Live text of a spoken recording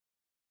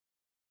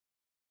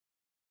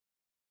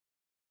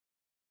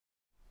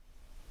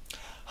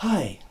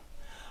Hi,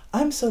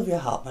 I'm Silvia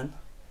Hartmann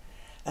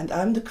and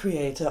I'm the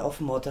creator of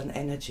Modern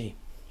Energy.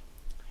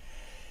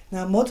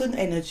 Now, Modern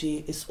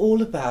Energy is all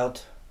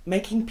about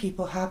making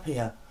people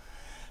happier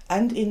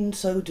and in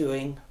so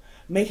doing,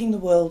 making the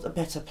world a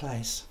better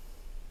place.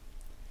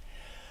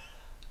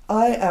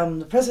 I am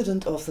the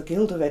president of the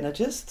Guild of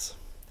Energists,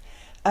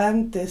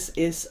 and this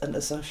is an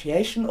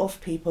association of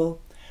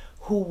people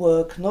who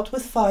work not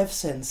with 5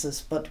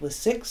 senses but with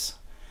 6,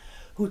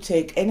 who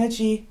take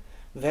energy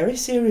very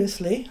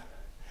seriously,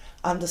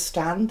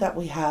 understand that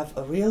we have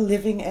a real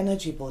living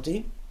energy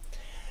body,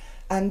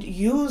 and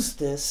use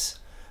this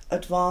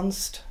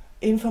advanced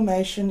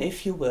information,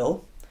 if you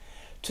will,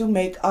 to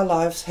make our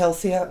lives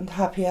healthier and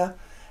happier,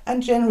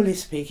 and generally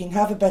speaking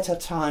have a better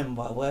time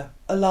while we're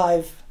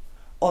alive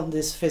on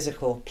this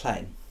physical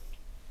plane.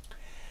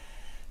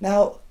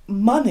 Now,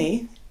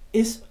 money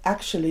is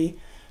actually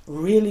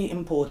really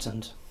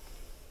important.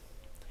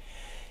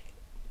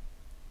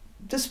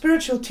 The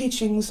spiritual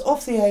teachings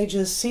of the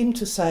ages seem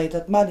to say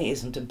that money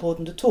isn't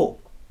important at all.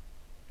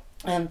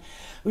 And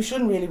we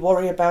shouldn't really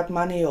worry about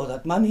money, or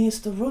that money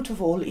is the root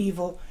of all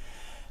evil.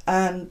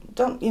 And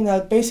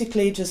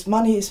basically just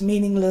money is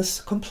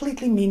meaningless,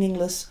 completely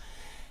meaningless.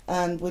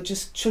 And we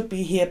just should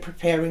be here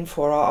preparing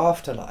for our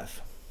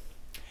afterlife.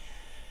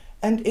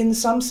 And in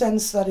some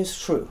sense that is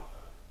true.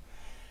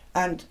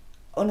 And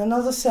on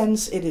another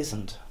sense it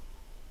isn't.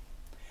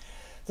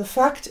 The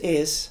fact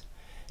is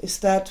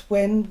that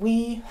when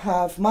we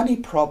have money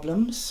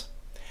problems,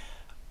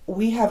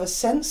 we have a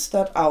sense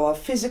that our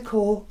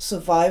physical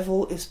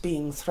survival is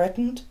being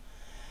threatened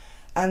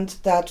and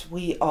that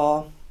we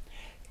are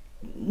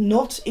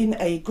not in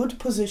a good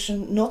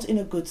position, not in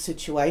a good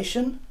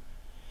situation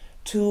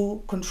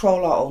to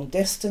control our own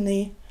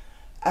destiny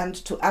and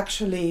to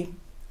actually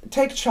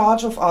take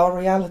charge of our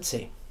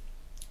reality.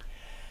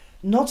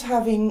 Not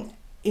having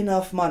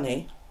enough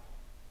money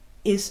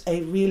is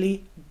a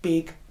really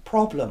big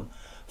problem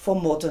for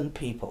modern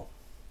people.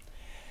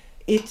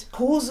 It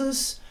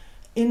causes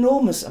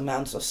enormous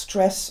amounts of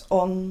stress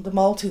on the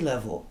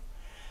multi-level,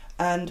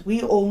 and we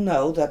all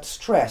know that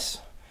stress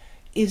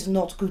is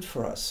not good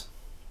for us.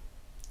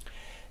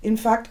 In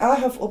fact, I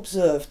have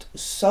observed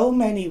so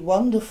many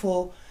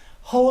wonderful,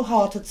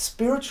 wholehearted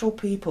spiritual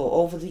people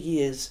over the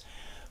years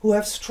who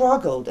have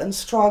struggled and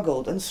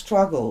struggled and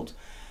struggled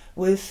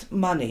with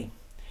money,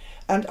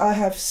 and I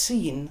have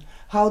seen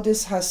how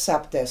this has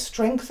sapped their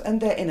strength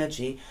and their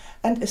energy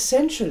and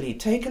essentially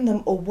taken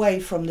them away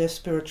from their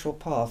spiritual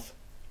path.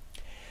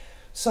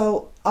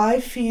 So I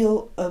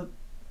feel a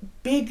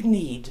big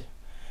need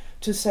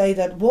to say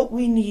that what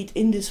we need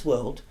in this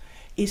world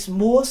is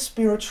more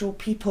spiritual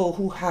people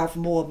who have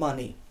more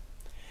money.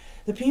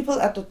 The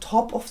people at the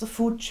top of the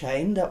food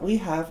chain that we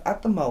have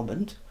at the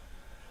moment,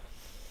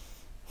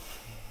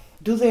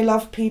 do they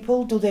love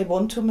people? Do they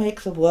want to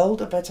make the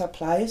world a better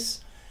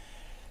place?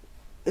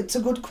 It's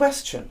a good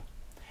question.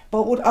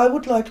 But what I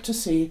would like to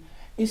see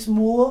is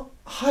more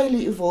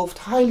highly evolved,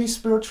 highly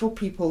spiritual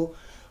people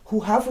who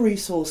have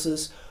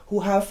resources,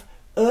 who have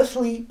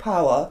earthly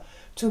power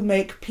to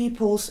make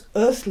people's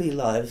earthly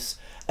lives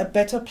a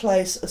better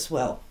place as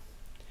well.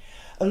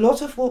 A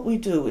lot of what we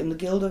do in the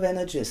Guild of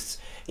Energists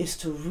is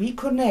to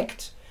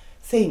reconnect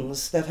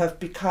things that have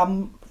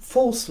become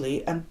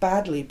falsely and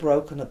badly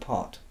broken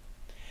apart.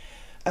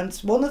 And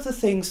one of the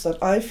things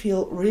that I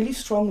feel really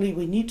strongly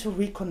we need to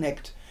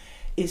reconnect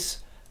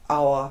is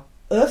our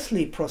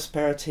earthly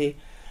prosperity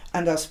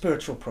and our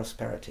spiritual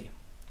prosperity.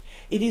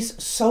 It is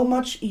so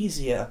much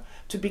easier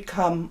to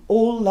become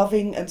all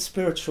loving and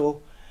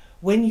spiritual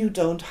when you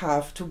don't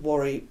have to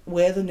worry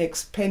where the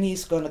next penny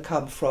is going to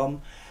come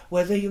from,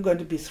 whether you're going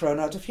to be thrown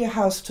out of your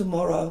house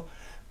tomorrow,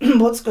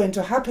 what's going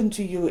to happen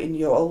to you in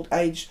your old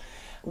age,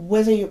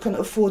 whether you can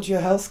afford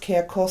your health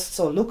care costs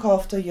or look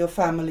after your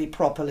family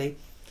properly.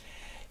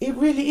 It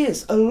really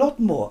is a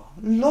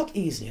lot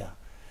easier.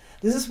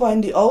 This is why in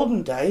the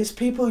olden days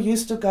people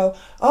used to go,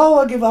 oh,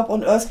 I'll give up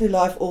on earthly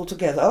life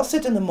altogether. I'll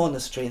sit in a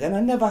monastery, then I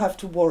never have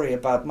to worry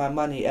about my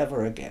money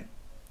ever again.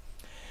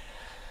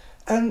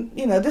 And,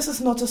 this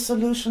is not a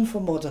solution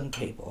for modern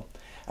people.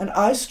 And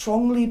I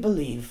strongly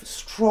believe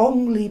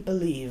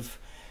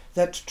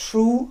that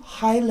true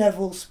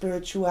high-level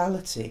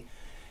spirituality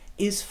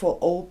is for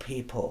all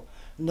people,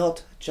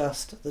 not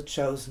just the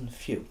chosen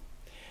few.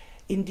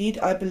 Indeed,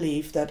 I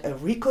believe that a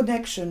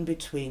reconnection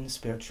between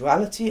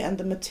spirituality and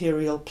the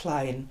material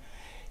plane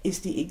is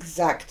the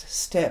exact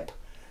step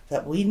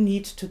that we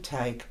need to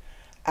take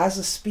as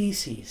a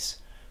species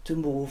to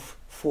move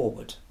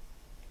forward.